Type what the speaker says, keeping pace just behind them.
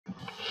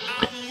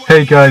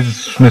Hey guys,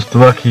 it's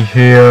Mr. Lucky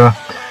here.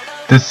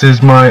 This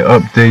is my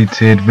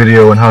updated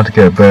video on how to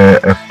get better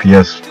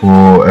FPS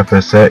for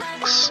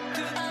FSX.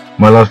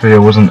 My last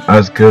video wasn't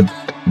as good,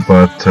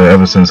 but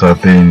ever since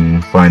I've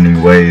been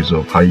finding ways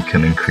of how you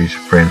can increase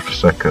frames per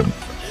second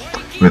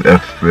with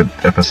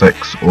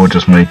FSX, or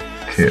just make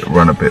it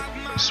run a bit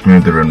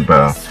smoother and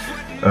better.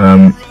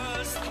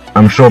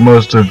 I'm sure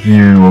most of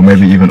you, or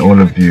maybe even all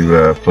of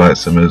you flight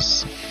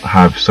simmers,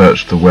 have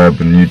searched the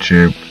web and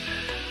YouTube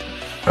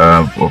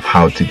of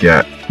how to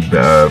get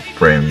better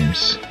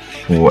frames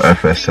for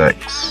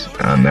FSX,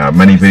 and there are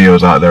many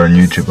videos out there on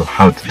YouTube of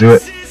how to do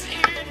it,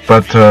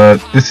 but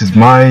this is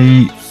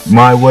my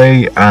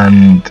way,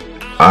 and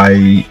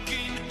I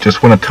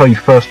just want to tell you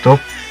first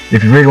off,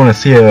 if you really want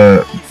to see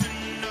a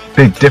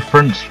big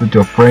difference with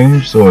your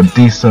frames or a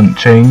decent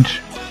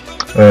change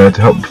to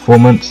help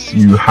performance,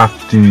 you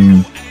have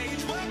to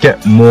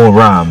get more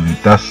RAM.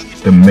 That's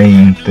the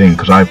main thing,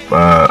 because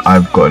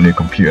I've got a new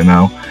computer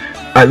now.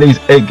 At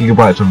least 8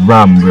 GB of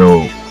RAM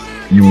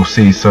you will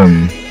see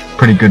some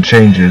pretty good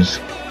changes.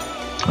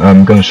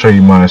 I'm going to show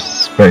you my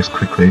specs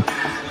quickly,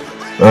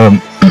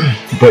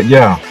 but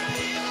yeah,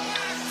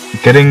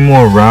 getting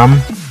more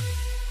RAM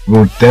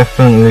will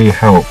definitely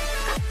help.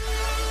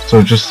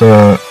 So just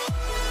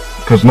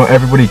because not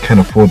everybody can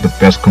afford the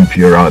best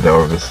computer out there,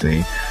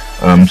 obviously,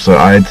 so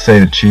I'd say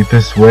the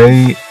cheapest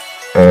way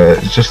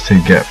is just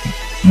to get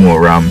more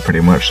RAM,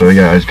 pretty much. So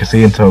yeah, as you can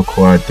see, Intel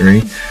Core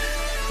i3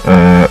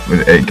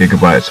 with 8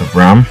 GB of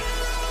RAM,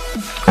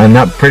 and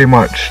that pretty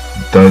much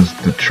does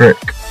the trick.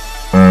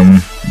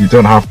 You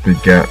don't have to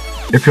get,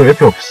 if you're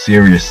a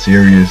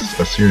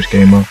serious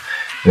gamer,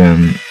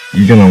 then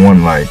you're gonna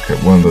want like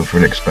one of those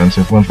really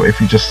expensive ones. But if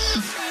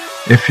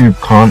you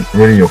can't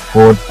really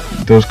afford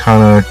those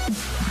kind of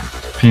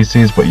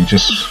PCs, but you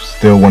just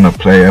still want to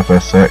play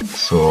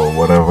FSX or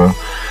whatever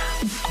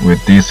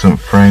with decent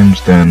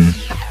frames, then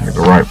you're in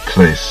the right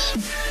place.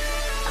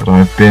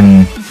 Because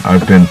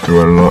I've been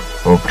through a lot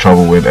of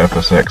trouble with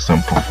FSX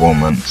and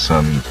performance,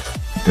 and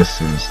this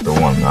is the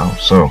one now.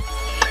 So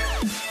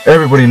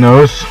everybody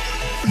knows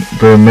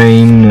the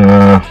main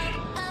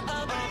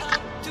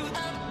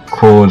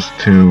cause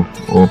to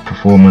or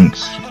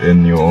performance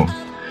in your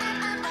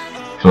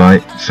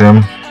flight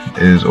sim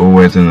is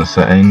always in the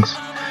settings.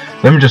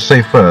 Let me just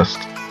say first,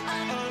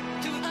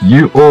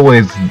 you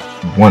always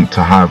want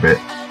to have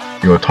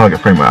your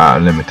target frame rate at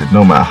unlimited.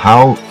 No matter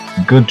how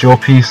good your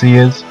PC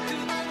is,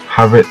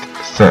 have it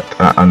set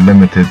at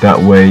unlimited. That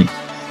way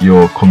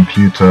your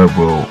computer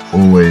will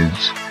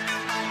always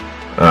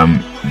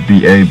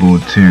be able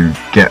to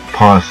get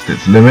past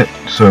its limit.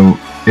 So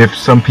if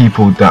some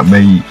people that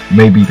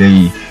maybe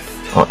they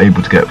are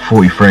able to get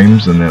 40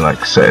 frames and they're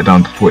like set it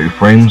down to 40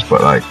 frames,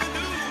 but like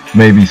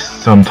maybe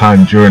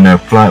sometime during their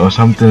flight or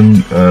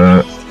something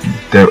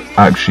they're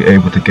actually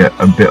able to get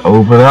a bit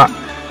over that.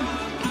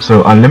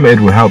 So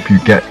unlimited will help you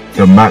get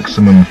the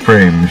maximum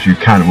frames you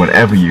can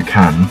whenever you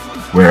can,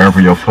 wherever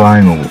you're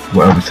flying or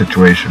whatever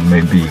situation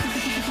may be.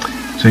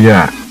 So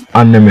yeah,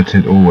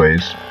 unlimited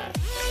always.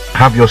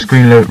 Have your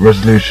screen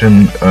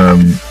resolution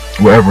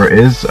whatever it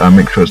is,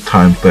 make sure it's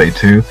times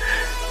 32.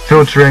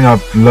 Filtering,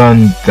 I've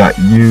learned that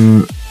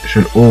you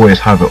should always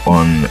have it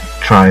on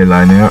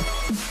tri-linear.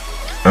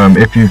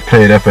 If you've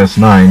played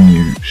FS9,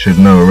 you should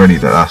know already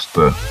that that's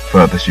the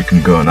furthest you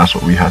can go, and that's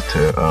what we had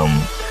to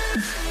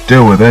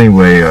deal with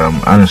anyway.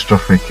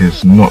 Anastrophic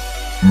is not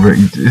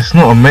really, it's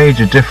not a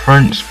major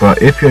difference,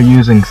 but if you're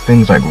using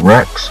things like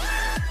Rex,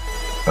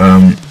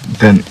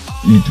 then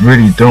you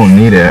really don't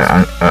need it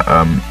at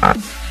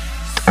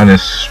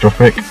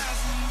anastrophic.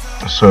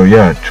 So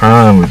yeah,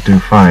 Tri-Linear would do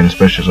fine,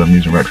 especially as I'm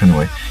using Rex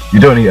anyway. You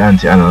don't need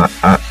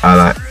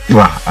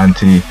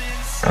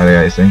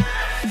anti-aliasing.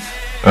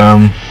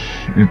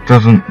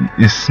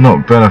 It's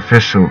not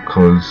beneficial,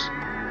 because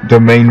the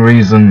main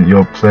reason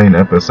you're playing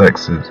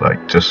FSX is like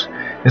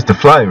it's the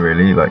fly,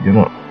 really. Like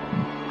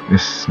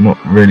it's not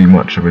really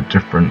much of a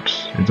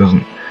difference. It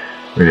doesn't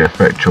really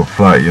affect your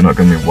flight. You're not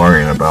going to be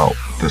worrying about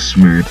the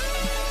smooth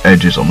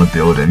edges on the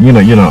building. You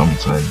know what I'm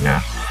saying,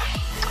 yeah.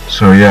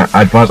 So yeah,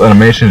 advanced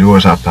animations, you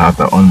always have to have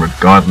that on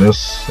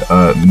regardless.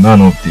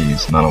 None of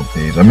these.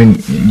 I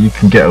mean, you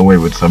can get away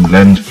with some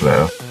lens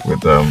flare with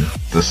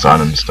the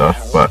sun and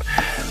stuff, but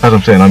as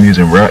I'm saying, I'm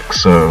using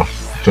Rex, so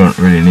don't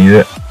really need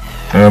it.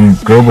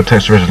 Global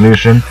text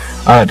resolution,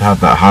 I like to have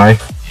that high.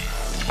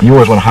 You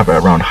always want to have it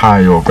around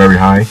high or very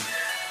high.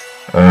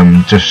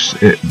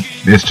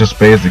 It's just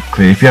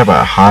basically, if you have it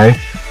at high,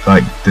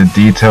 like the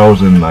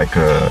details in like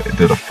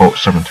the default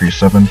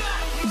 737,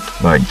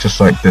 like just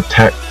like the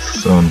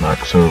text on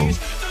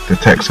the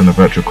text in the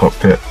virtual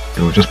cockpit,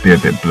 it will just be a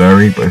bit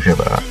blurry. But if you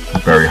have it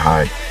at very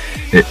high,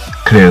 it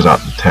clears out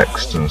the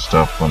text and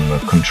stuff on the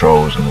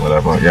controls and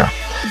whatever. Yeah,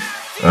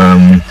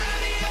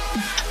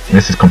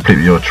 this is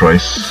completely your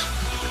choice.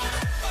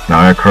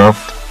 Now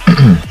aircraft,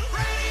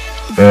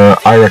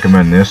 I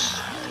recommend this.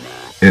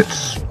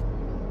 It's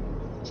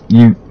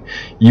you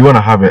want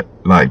to have it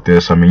like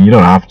this. I mean, you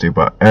don't have to,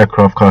 but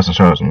aircraft, cars and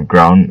showers on the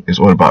ground is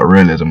all about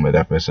realism with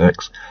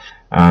FSX.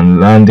 and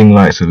landing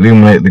lights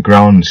illuminate the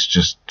ground. It's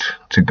just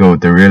to go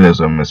with the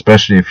realism,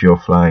 especially if you're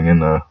flying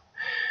in a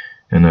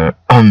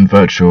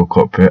virtual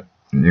cockpit.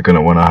 You're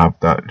gonna want to have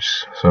that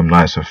some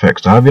nice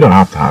effects to have. You don't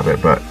have to have it,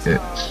 but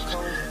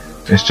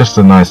it's just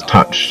a nice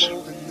touch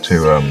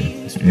to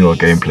your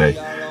gameplay.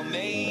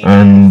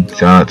 And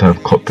I like to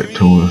have cockpit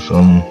tools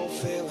on,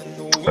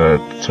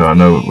 so I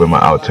know where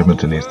my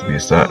altimeter needs to be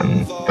set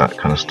and that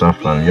kind of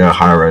stuff. And yeah,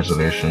 high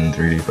resolution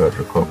 3D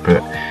virtual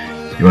cockpit,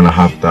 you want to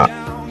have that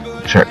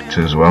checked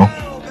as well.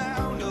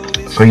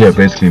 So yeah,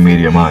 basically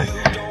medium high.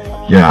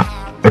 Yeah.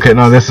 Okay,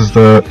 now this is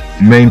the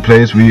main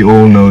place. We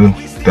all know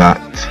that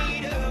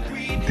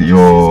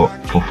your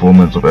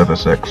performance of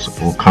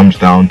FSX all comes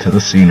down to the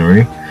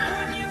scenery.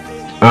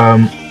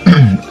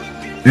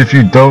 If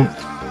you don't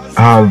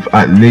have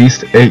at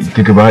least 8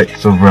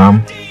 GB of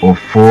RAM or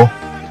 4,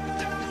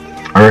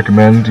 I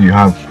recommend you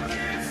have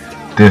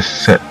this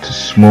set to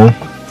small.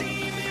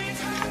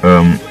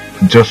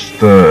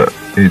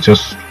 It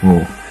just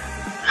will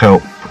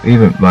help,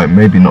 even like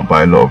maybe not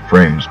by a lot of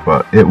frames,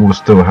 but it will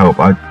still help.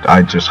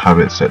 I just have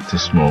it set to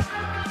small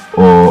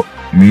or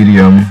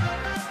medium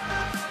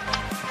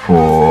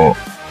for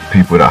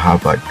people that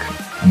have like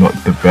not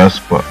the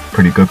best but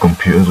pretty good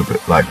computers, a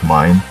bit like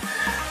mine.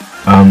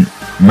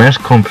 Mesh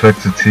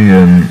complexity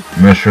and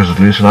mesh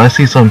resolution, I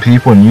see some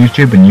people on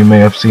YouTube, and you may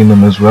have seen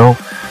them as well,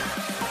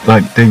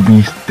 like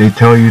they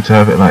tell you to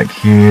have it like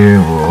here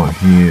or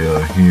here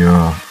or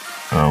here.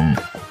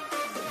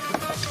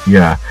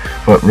 Yeah,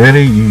 but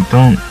really you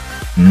don't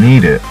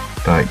need it.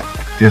 Like,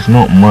 there's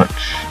not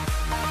much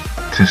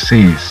to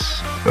see.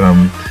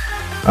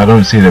 I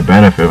don't see the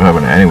benefit of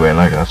having it anyway.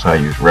 Like that's how I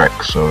use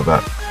Rex, so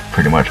that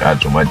pretty much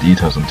adds all my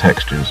details and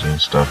textures and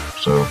stuff.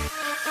 So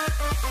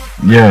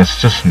yeah, it's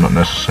just not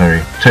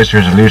necessary. Texture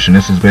resolution,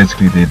 this is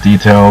basically the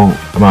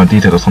amount of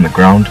detail that's on the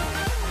ground.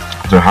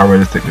 So how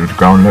realistic the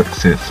ground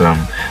looks. It's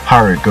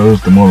higher it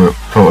goes, the more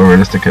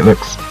photorealistic it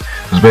looks.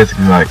 It's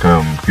basically like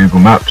Google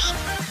Maps.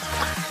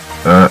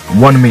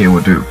 1 meter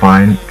will do it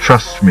fine,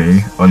 trust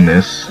me on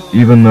this.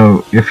 Even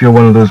though if you're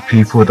one of those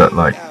people that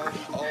like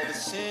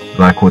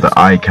all the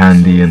eye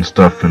candy and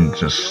stuff and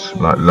just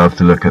like love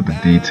to look at the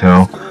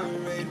detail,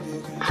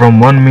 from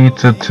 1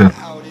 meter to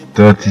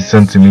 30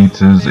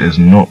 centimeters is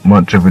not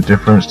much of a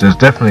difference. There's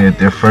definitely a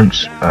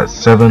difference at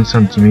 7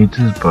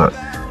 centimeters, but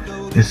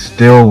it's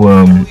still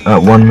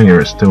at 1 meter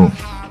it's still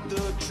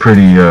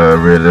pretty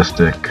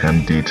realistic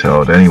and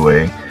detailed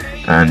anyway,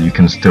 and you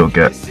can still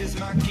get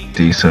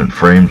decent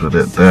frames with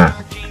it there.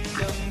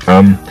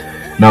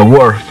 Now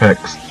water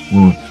effects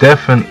will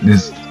definitely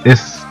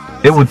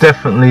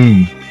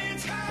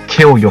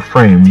kill your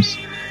frames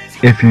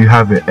if you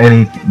have it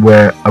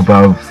anywhere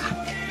above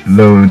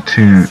low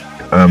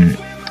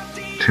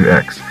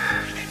 2x.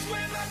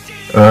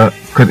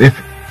 Because if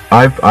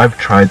I've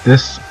tried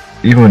this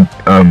even with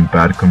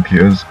bad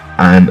computers,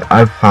 and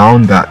I've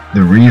found that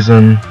the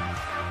reason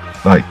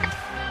like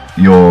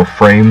your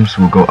frames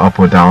will go up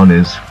or down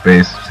is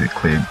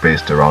basically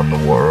based around the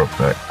water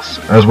effects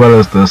as well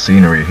as the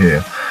scenery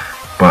here.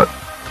 But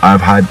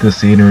I've had the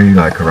scenery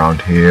like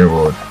around here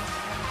or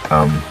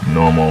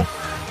normal,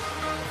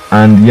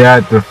 and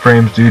yeah, the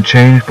frames do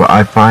change, but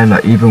I find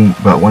that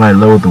when I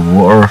lower the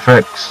water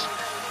effects,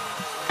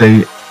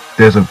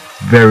 there's a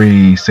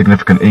very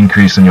significant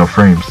increase in your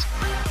frames.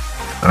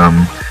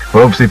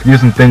 But obviously if you're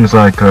using things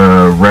like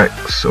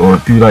Rex, or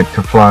if you like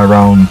to fly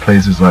around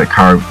places like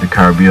the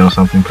Caribbean or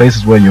something,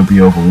 places where you'll be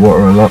over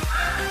water a lot,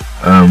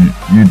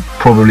 you'd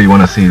probably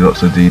want to see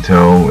lots of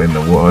detail in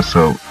the water.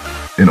 So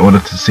in order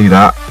to see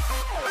that,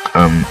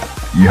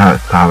 you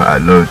have to have it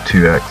at low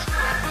 2x.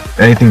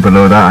 Anything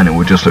below that and it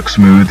will just look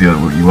smooth.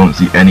 You won't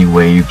see any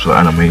waves or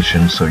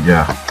animations. So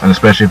yeah, and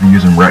especially if you're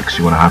using Rex,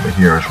 you want to have it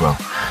here as well.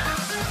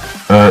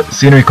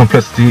 Scenery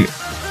complexity,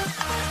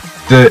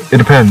 it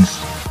depends.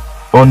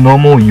 On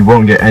normal you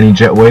won't get any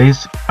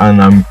jetways,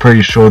 and I'm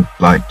pretty sure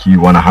like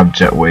you want to have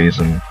jetways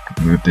and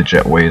move the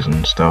jetways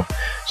and stuff.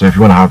 So if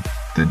you want to have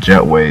the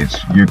jetways,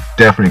 you're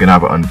definitely gonna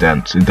have it on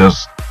dense. It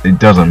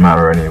doesn't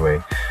matter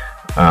anyway.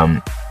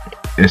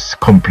 It's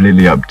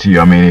completely up to you.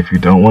 I mean, if you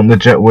don't want the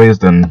jetways,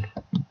 then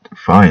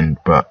fine,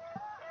 but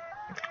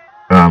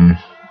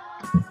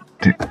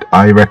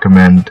I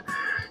recommend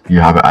you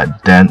have it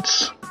at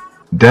dense.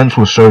 Dense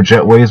will show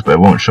jetways, but it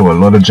won't show a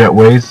lot of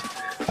jetways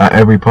at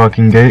every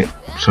parking gate,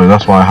 so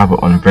that's why I have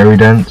it on very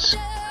dense.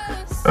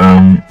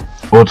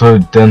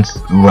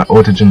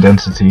 Autogen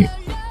density,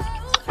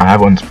 I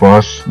have it on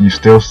sparse. You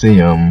still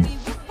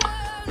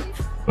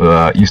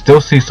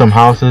see some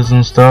houses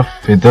and stuff.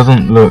 It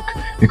doesn't look,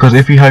 because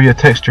if you have your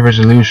texture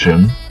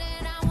resolution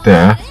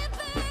there,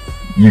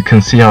 you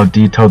can see how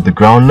detailed the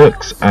ground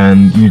looks,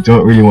 and you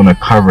don't really want to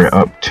cover it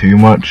up too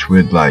much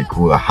with like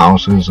all the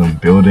houses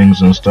and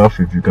buildings and stuff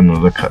if you're gonna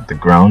look at the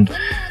ground.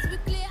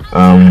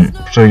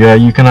 So yeah,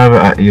 you can have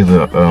it at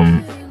either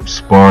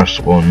sparse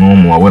or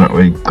normal. I wouldn't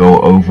really go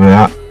over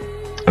that,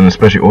 and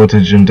especially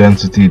autogen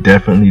density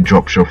definitely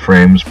drops your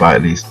frames by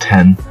at least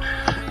 10.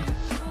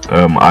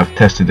 I've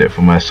tested it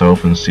for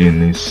myself and seen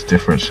these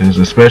differences,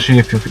 especially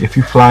if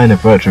you fly in a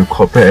virtual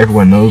cockpit.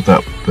 Everyone knows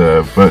that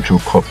the virtual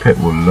cockpit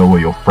will lower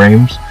your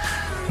frames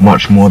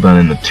much more than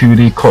in the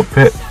 2D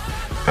cockpit,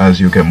 as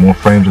you get more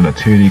frames in a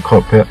 2D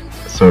cockpit.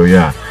 So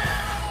yeah,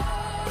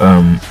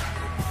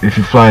 if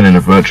you're flying in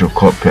a virtual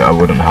cockpit, I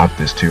wouldn't have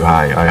this too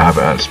high. I have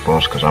it at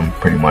spots because I'm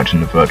pretty much in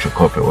the virtual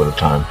cockpit all the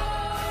time.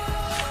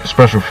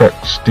 Special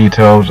effects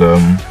details,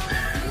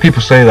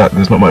 people say that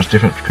there's not much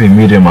difference between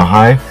medium or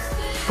high,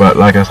 but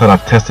like I said,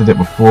 I've tested it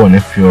before, and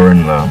if you're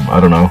in I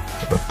don't know,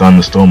 a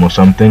thunderstorm or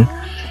something,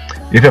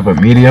 if you have a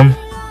medium,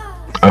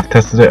 I've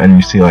tested it and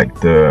you see like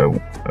the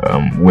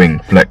wing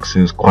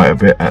flexes quite a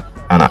bit,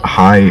 and at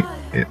high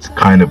it's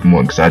kind of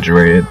more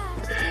exaggerated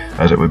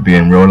as it would be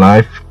in real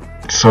life.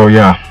 So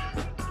yeah,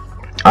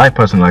 I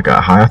personally like it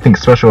at high. I think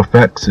special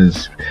effects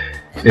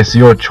it's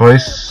your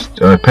choice,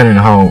 depending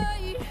on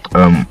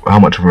how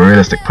much of a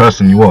realistic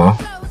person you are.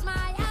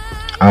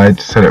 I'd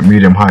set it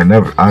medium high.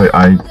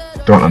 I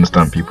don't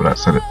understand people that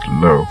set it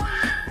low,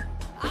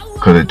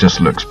 because it just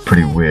looks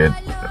pretty weird.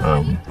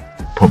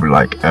 Probably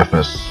like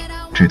FS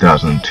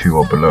 2002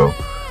 or below.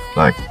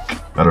 Like,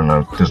 I don't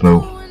know, there's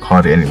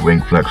hardly any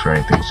wing flex or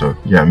anything. So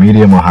yeah,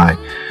 medium or high,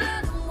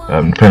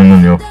 depending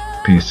on your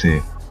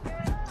PC.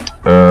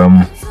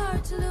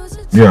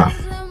 Yeah,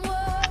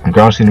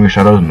 ground scenery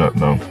shadows,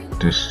 no,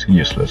 just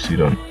useless. You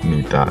don't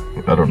need that.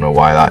 I don't know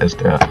why that is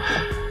there.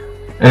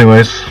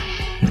 Anyways,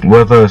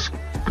 weather is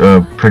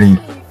pretty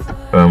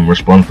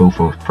responsible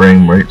for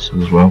frame rates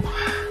as well.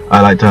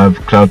 I like to have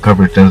cloud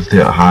coverage density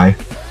at high,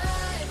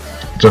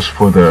 just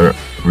for the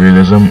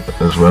realism,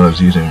 as well as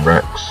using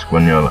Rex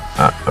when you're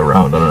at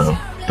around, I don't know,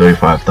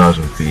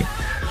 35,000 feet,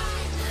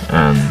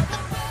 and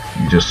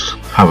you just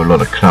have a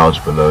lot of clouds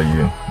below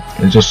you.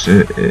 It just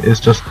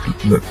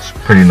looks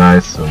pretty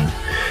nice, and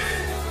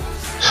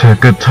it's a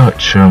good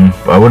touch.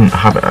 But I wouldn't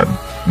have it at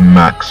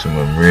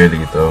maximum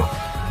really, though.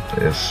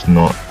 It's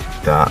not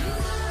that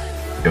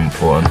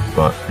important.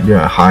 But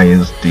yeah, high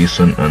is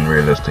decent and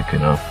realistic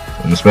enough,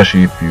 and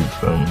especially if you've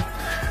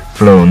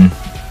flown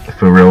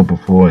for real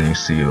before and you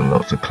see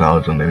lots of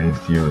clouds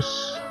underneath you.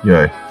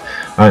 Yeah,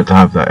 I like to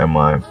have that in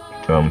my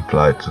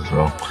flights as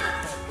well.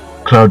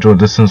 Cloud draw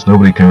distance,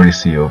 nobody can really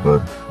see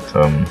over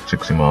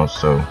 60 miles,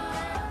 so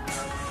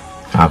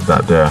have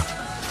that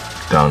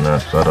down there,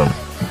 so I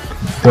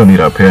don't need it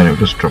up here, and it will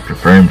just drop your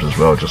frames as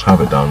well. Just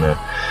have it down there.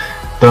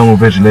 Thermal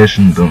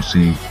vigilation, don't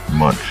see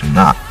much in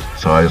that,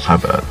 so I just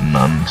have it at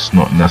none. It's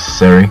not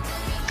necessary.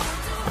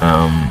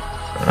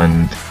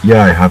 And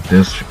yeah, I have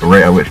this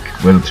rate at which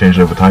weather changes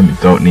over time. You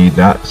don't need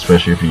that,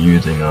 especially if you're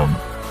using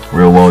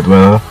real world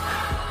weather.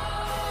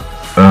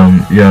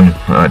 Yeah,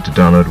 I like to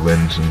download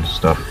winds and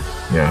stuff.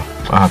 Yeah,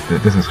 I have to.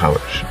 This is how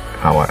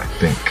I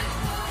think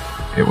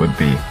it would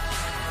be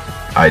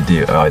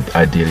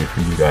ideally for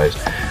you guys.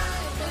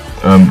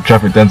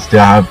 Traffic density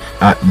I have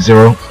at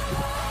 0,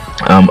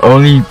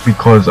 only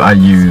because I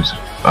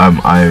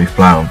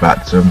fly on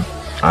VATSIM.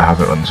 I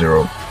have it on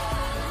 0.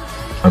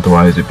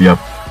 Otherwise it'd be up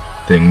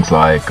things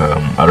like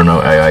I don't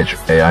know,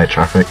 AI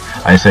traffic.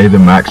 I say the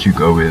max you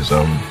go is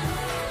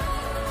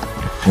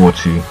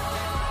 40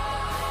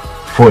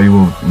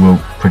 will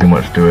pretty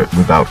much do it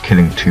without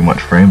killing too much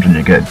frames, and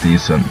you get a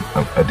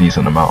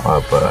decent amount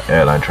of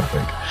airline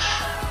traffic.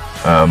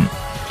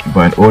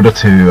 But in order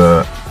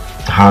to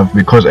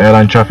because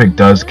airline traffic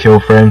does kill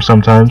frames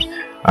sometimes,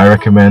 I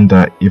recommend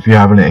that if you're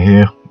having it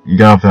here, you're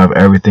gonna have to have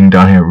everything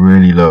down here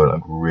really low,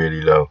 like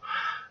really low.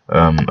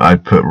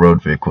 I'd put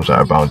road vehicles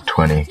at around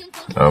 20.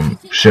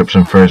 Ships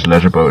and ferries,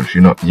 leisure boats,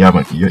 you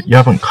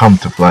haven't come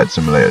to Flight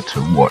Simulator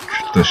to watch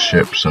the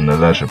ships and the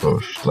leisure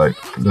boats. Like,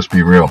 let's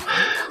be real,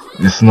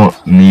 it's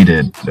not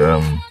needed.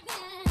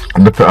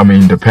 I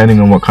mean, depending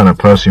on what kind of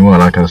person you are,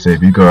 like I say,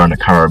 if you go around the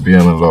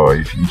Caribbean a lot,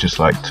 if you just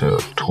like to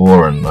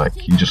tour and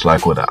like you just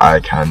like all the eye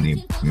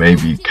candy,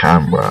 maybe you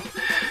can, but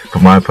for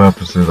my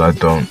purposes, I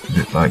don't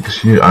like.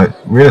 I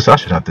realize I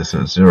should have this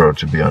at 0,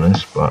 to be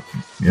honest, but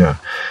yeah.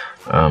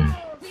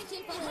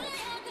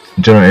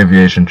 General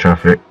aviation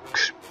traffic,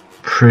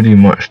 pretty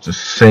much the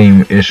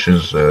same ish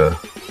as the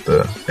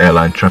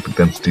airline traffic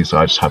density, so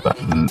I just have that.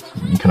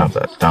 You can have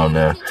that down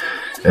there.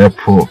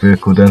 Airport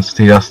vehicle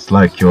density, that's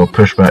like your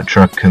pushback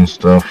truck and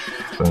stuff,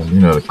 and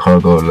you know, the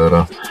cargo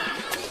loader.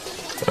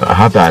 I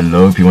have that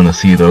low if you want to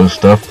see those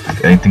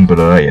stuff. Anything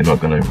below that, you're not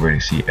going to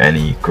really see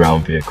any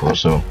ground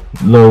vehicles, so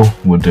low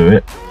will do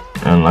it.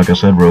 And like I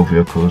said, road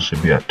vehicles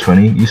should be at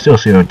 20. You still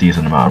see a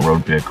decent amount of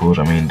road vehicles.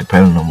 I mean,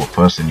 depending on what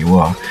person you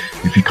are.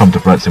 If you come to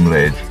Flight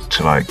Simulator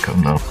to, like, I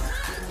don't know,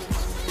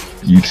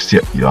 I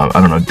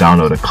don't know,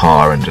 download a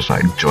car and just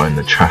like join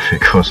the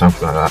traffic or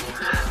something like that,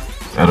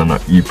 I don't know,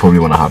 you probably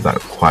want to have that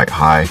quite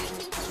high.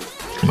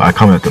 But I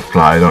come here to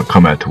fly, I don't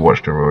come here to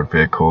watch the road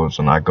vehicles,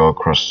 and I go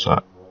across.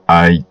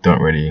 I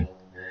don't really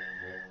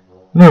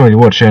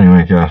watch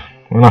anyway. Yeah,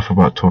 enough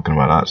about talking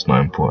about that. It's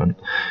not important.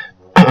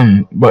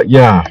 But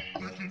yeah,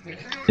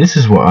 this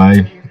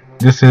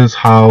is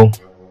how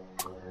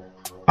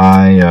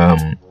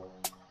I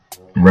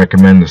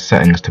recommend the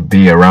settings to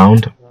be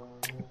around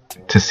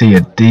to see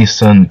a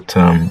decent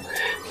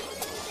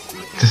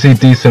to see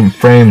decent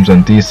frames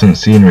and decent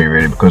scenery,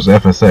 really, because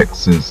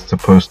FSX is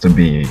supposed to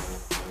be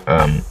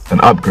an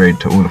upgrade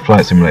to all the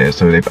flight simulators,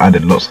 so they've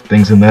added lots of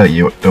things in there that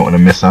you don't want to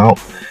miss out.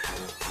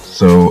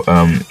 So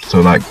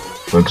like,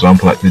 for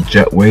example, like the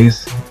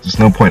jetways, there's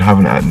no point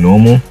having it at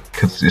normal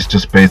because it's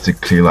just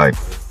basically like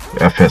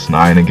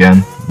FS9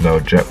 again. No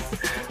jet.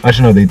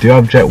 Actually, no, they do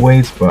have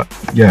jetways, but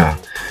yeah,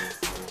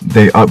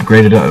 they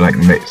upgraded it like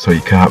so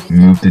you can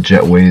move the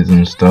jetways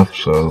and stuff.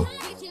 So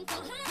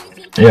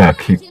yeah,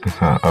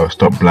 I'll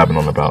stop blabbing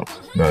on about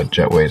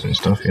jetways and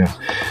stuff. Yeah.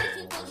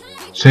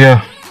 So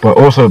yeah, but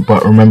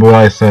remember what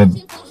I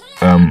said.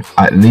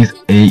 At least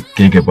 8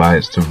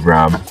 GB of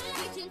RAM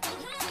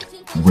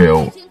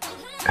will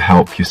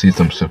help you see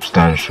some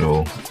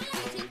substantial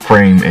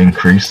frame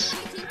increase.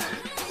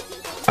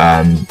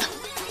 And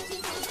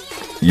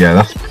yeah,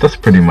 that's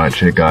pretty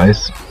much it,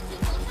 guys.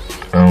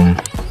 I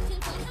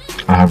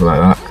have it like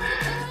that.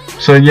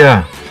 So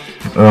yeah,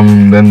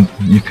 then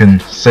you can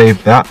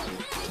save that,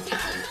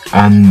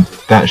 and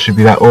that should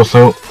be that.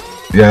 Also,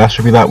 yeah, that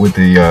should be that with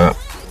the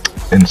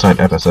inside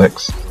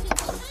FSX.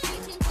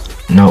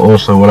 Now,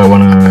 also, what I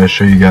want to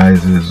show you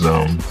guys is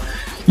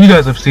you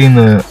guys have seen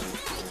the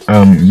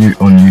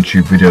on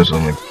YouTube videos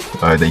on the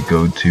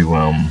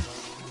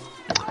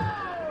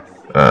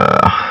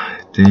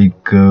they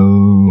go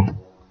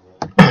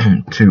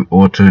to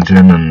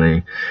Autogen and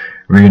they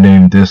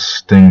rename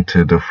this thing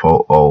to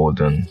default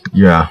old, and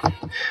yeah,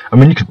 I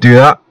mean, you could do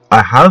that.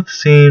 I have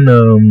seen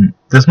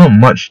there's not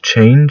much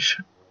change.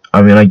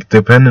 I mean, like,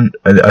 I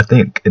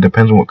think it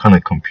depends on what kind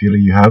of computer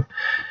you have,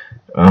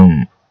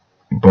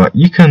 but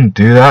you can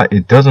do that.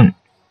 It doesn't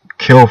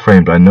kill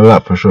frames, I know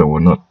that for sure. It will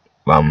not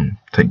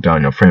take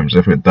down your frames.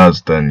 If it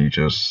does, then you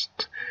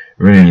just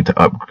really need to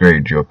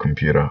upgrade your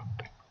computer.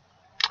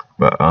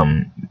 But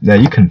yeah,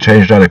 you can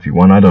change that if you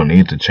want. I don't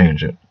need to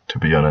change it, to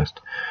be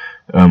honest.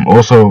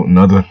 Also,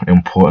 another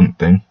important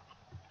thing,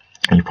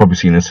 you've probably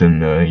seen this in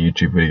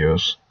YouTube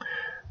videos,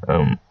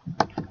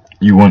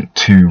 you want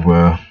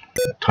to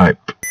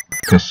type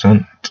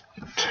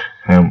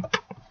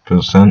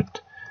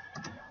 %temp%,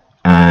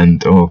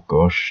 and oh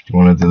gosh, you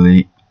want to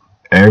delete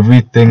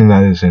everything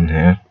that is in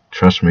here.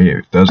 Trust me,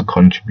 it does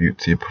contribute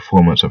to your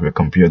performance of your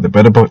computer. The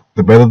better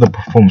the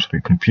performance of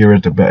your computer,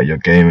 the better your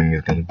gaming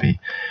is going to be.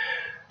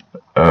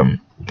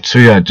 So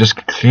yeah, just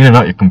cleaning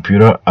out your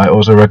computer. I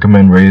also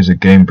recommend Razer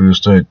Game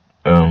Booster.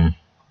 I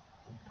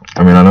mean,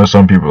 I know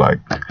some people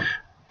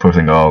probably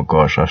think, oh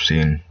gosh, I've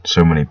seen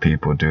so many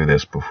people do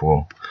this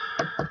before.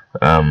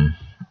 And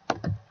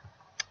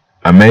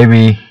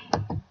maybe,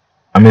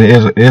 I mean,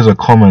 it is a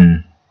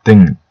common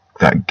thing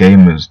that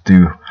gamers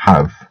do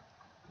have.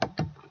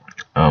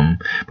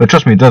 But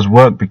trust me, it does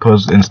work,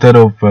 because instead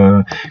of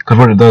because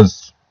what it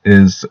does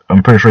is,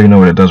 I'm pretty sure you know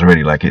what it does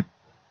already. Like, it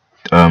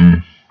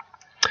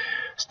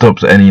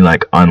stops any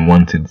like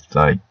unwanted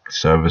like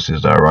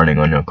services that are running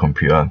on your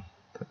computer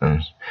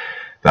and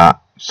that.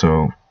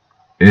 So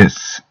it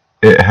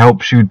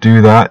helps you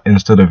do that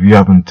instead of you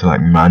having to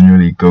like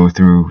manually go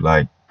through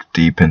like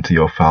deep into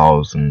your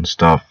files and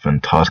stuff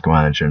and Task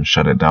Manager and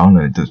shut it down.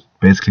 And it just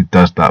basically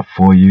does that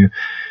for you.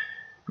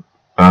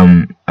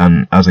 And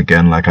as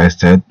again, like I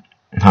said,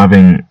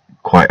 having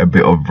quite a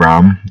bit of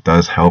RAM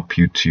does help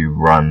you to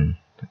run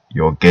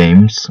your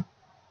games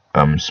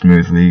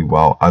smoothly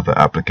while other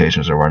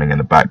applications are running in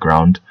the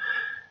background.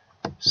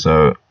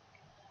 So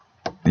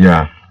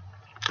yeah,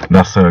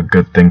 that's a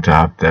good thing to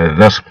have there.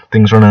 Less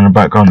things running in the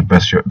background,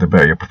 the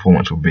better your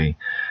performance will be.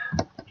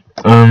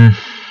 And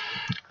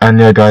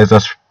yeah, guys,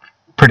 that's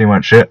pretty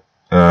much it.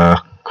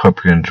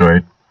 Hope you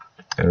enjoyed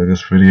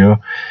this video.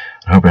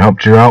 I hope it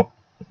helped you out.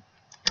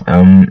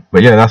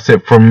 But yeah, that's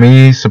it from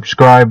me.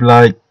 Subscribe,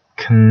 like,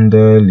 and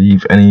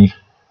leave any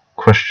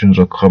questions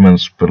or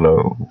comments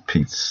below.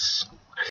 Peace.